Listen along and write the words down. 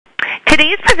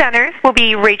Today's presenters will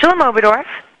be Rachel Amobadorf,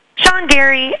 Sean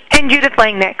Gary, and Judith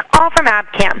Langnick, all from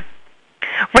Abcam.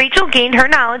 Rachel gained her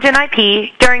knowledge in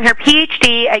IP during her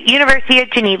PhD at University of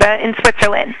Geneva in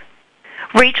Switzerland.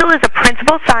 Rachel is a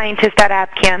principal scientist at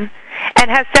Abcam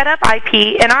and has set up IP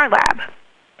in our lab.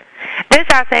 This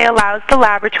assay allows the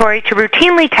laboratory to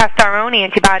routinely test our own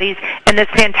antibodies in this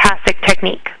fantastic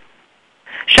technique.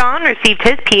 Sean received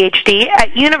his PhD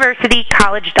at University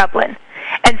College Dublin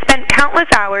and spent countless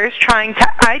hours trying to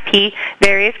IP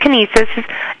various kinesis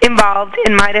involved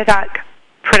in mitotic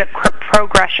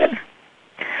progression.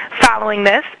 Following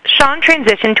this, Sean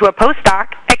transitioned to a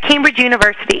postdoc at Cambridge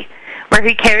University, where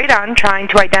he carried on trying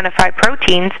to identify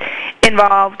proteins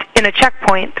involved in a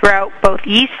checkpoint throughout both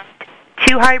yeast,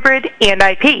 2 hybrid, and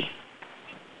IP.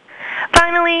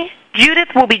 Finally, Judith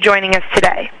will be joining us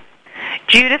today.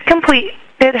 Judith completed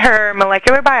her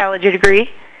molecular biology degree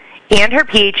and her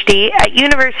PhD at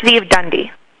University of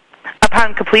Dundee.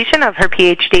 Upon completion of her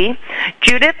PhD,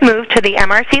 Judith moved to the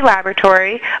MRC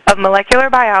Laboratory of Molecular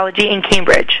Biology in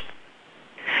Cambridge.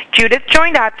 Judith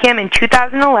joined Abcam in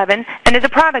 2011 and is a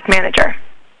product manager.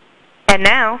 And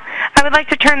now, I would like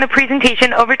to turn the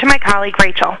presentation over to my colleague,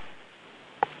 Rachel.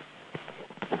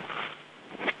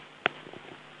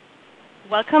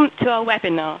 Welcome to our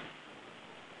webinar.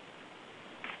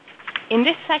 In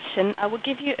this section, I will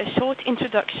give you a short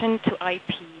introduction to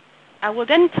IP. I will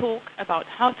then talk about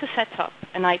how to set up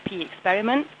an IP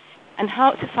experiment and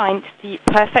how to find the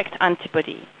perfect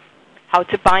antibody, how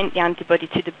to bind the antibody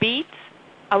to the beads.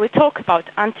 I will talk about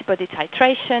antibody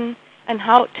titration and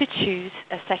how to choose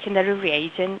a secondary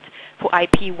reagent for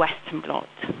IP Western blot.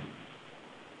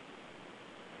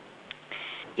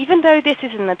 Even though this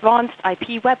is an advanced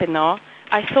IP webinar,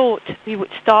 I thought we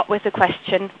would start with the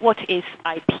question, what is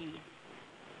IP?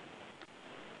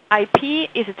 IP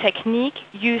is a technique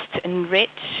used to enrich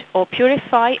or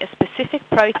purify a specific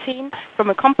protein from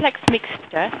a complex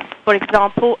mixture, for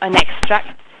example, an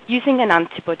extract, using an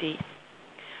antibody.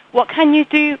 What can you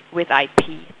do with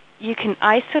IP? You can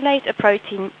isolate a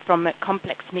protein from a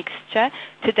complex mixture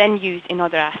to then use in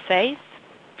other assays.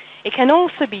 It can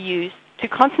also be used to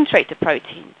concentrate the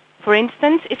protein. For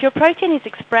instance, if your protein is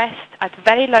expressed at a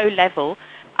very low level,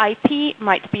 IP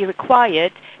might be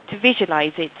required to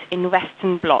visualize it in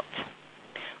Western blot.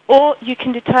 Or you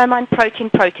can determine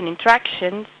protein-protein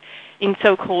interactions in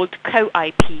so-called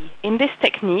co-IP. In this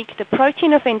technique, the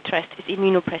protein of interest is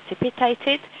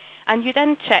immunoprecipitated, and you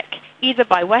then check either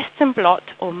by Western blot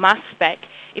or mass spec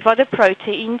if other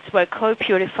proteins were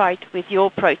co-purified with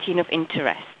your protein of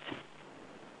interest.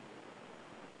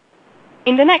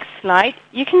 In the next slide,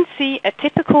 you can see a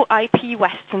typical IP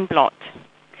Western blot.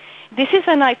 This is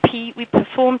an IP we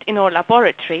performed in our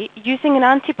laboratory using an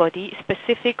antibody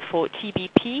specific for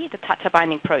TBP, the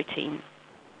tata-binding protein.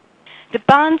 The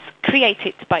bands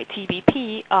created by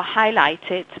TBP are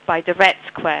highlighted by the red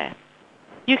square.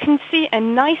 You can see a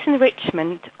nice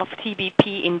enrichment of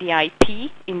TBP in the IP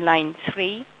in line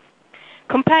 3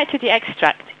 compared to the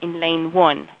extract in lane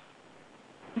 1.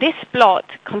 This blot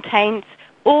contains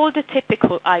all the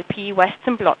typical IP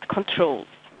Western blot controls.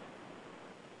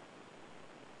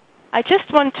 I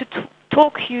just want to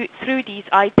talk you through these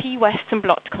IP Western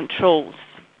blot controls.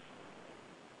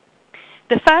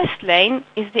 The first lane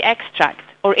is the extract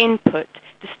or input,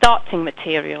 the starting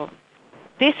material.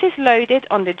 This is loaded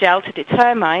on the gel to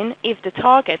determine if the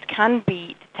target can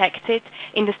be detected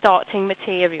in the starting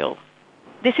material.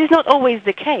 This is not always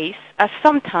the case, as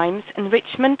sometimes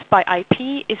enrichment by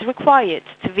IP is required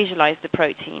to visualize the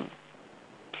protein.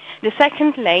 The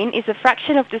second lane is a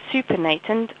fraction of the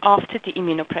supernatant after the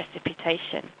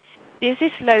immunoprecipitation. This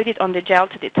is loaded on the gel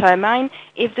to determine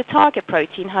if the target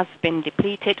protein has been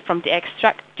depleted from the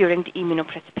extract during the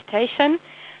immunoprecipitation,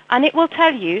 and it will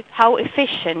tell you how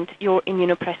efficient your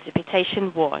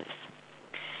immunoprecipitation was.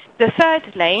 The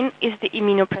third lane is the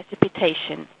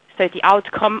immunoprecipitation, so the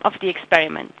outcome of the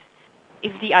experiment.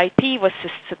 If the IP was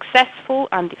successful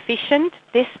and efficient,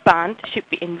 this band should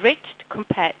be enriched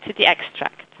compared to the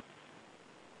extract.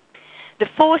 The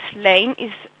fourth lane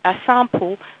is a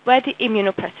sample where the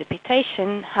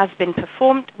immunoprecipitation has been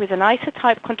performed with an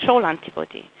isotype control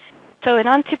antibody. So an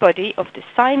antibody of the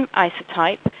same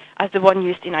isotype as the one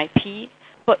used in IP,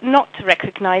 but not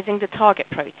recognizing the target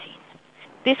protein.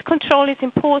 This control is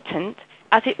important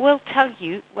as it will tell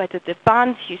you whether the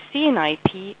bands you see in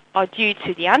IP are due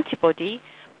to the antibody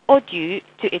or due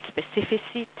to its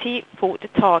specificity for the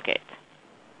target.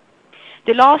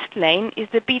 The last lane is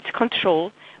the beads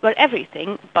control, where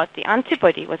everything but the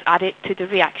antibody was added to the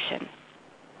reaction.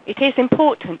 It is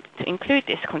important to include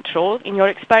this control in your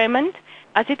experiment,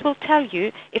 as it will tell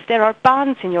you if there are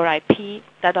bands in your IP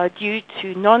that are due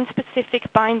to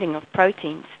non-specific binding of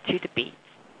proteins to the beads.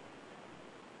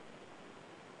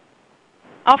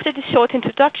 After this short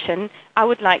introduction, I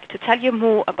would like to tell you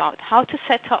more about how to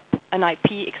set up an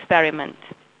IP experiment.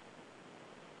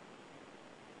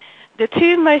 The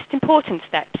two most important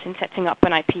steps in setting up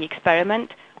an IP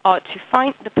experiment are to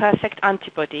find the perfect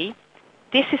antibody.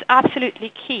 This is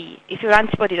absolutely key. If your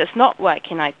antibody does not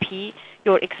work in IP,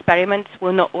 your experiments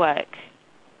will not work.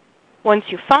 Once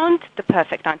you've found the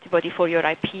perfect antibody for your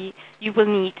IP, you will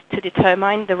need to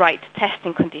determine the right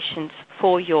testing conditions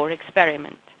for your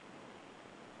experiment.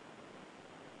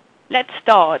 Let's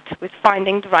start with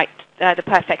finding the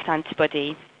perfect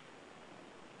antibody.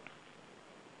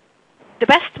 The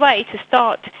best way to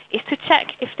start is to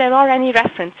check if there are any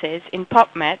references in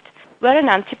PubMed where an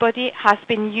antibody has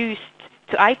been used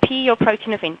to IP your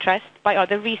protein of interest by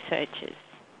other researchers.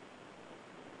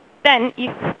 Then you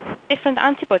have different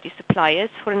antibody suppliers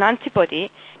for an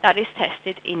antibody that is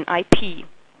tested in IP.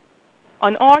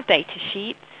 On our data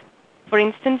sheets, for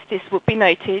instance, this would be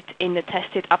noted in the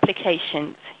tested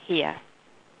applications here.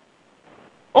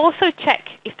 Also check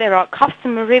if there are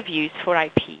customer reviews for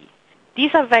IP.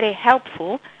 These are very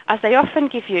helpful as they often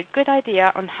give you a good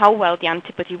idea on how well the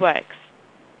antibody works.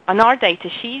 On our data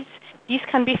sheets, these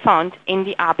can be found in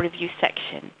the AB review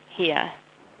section here.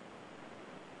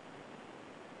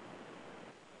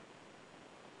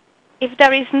 If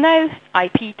there is no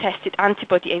IP-tested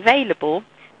antibody available,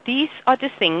 these are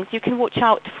the things you can watch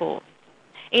out for.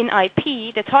 In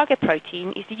IP, the target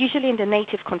protein is usually in the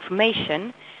native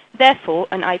conformation. Therefore,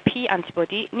 an IP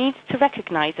antibody needs to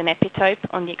recognize an epitope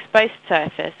on the exposed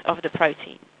surface of the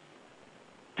protein.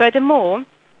 Furthermore,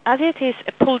 as it is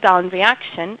a pull-down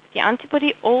reaction, the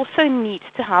antibody also needs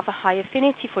to have a high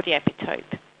affinity for the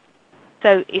epitope.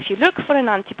 So if you look for an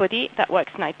antibody that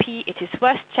works in IP, it is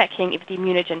worth checking if the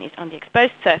immunogen is on the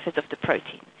exposed surface of the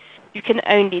protein. You can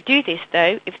only do this,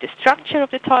 though, if the structure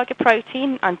of the target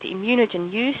protein and the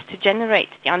immunogen used to generate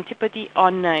the antibody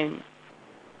are known.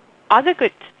 Other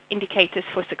good indicators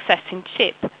for success in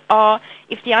CHIP are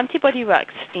if the antibody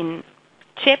works in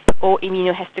CHIP or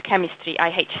immunohistochemistry,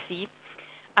 IHC,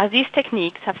 as these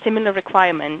techniques have similar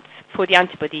requirements for the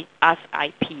antibody as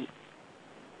IP.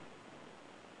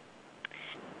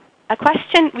 A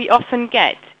question we often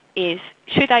get is,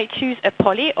 should I choose a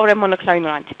poly or a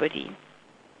monoclonal antibody?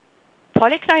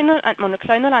 Polyclonal and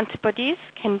monoclonal antibodies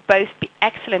can both be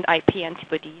excellent IP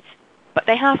antibodies, but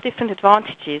they have different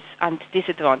advantages and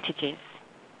disadvantages.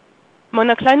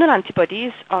 Monoclonal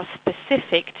antibodies are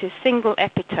specific to a single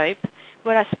epitope,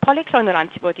 whereas polyclonal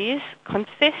antibodies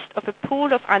consist of a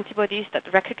pool of antibodies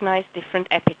that recognize different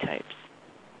epitopes.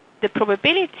 The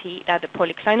probability that a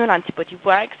polyclonal antibody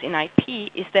works in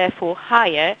IP is therefore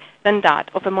higher than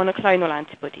that of a monoclonal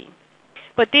antibody.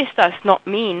 But this does not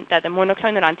mean that a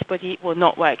monoclonal antibody will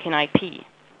not work in IP.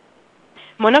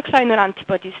 Monoclonal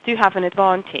antibodies do have an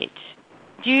advantage.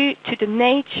 Due to the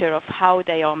nature of how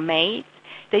they are made,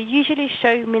 they usually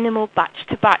show minimal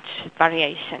batch-to-batch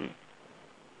variation.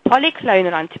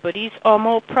 Polyclonal antibodies are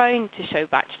more prone to show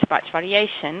batch-to-batch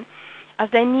variation, as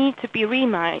they need to be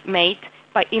remade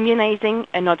by immunizing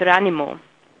another animal.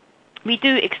 We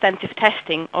do extensive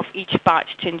testing of each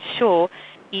batch to ensure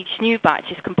each new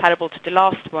batch is comparable to the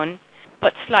last one,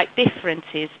 but slight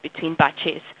differences between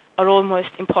batches are almost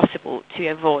impossible to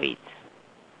avoid.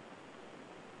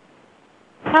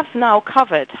 We have now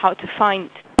covered how to find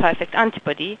the perfect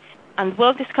antibody, and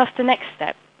we'll discuss the next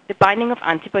step, the binding of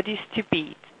antibodies to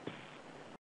beads.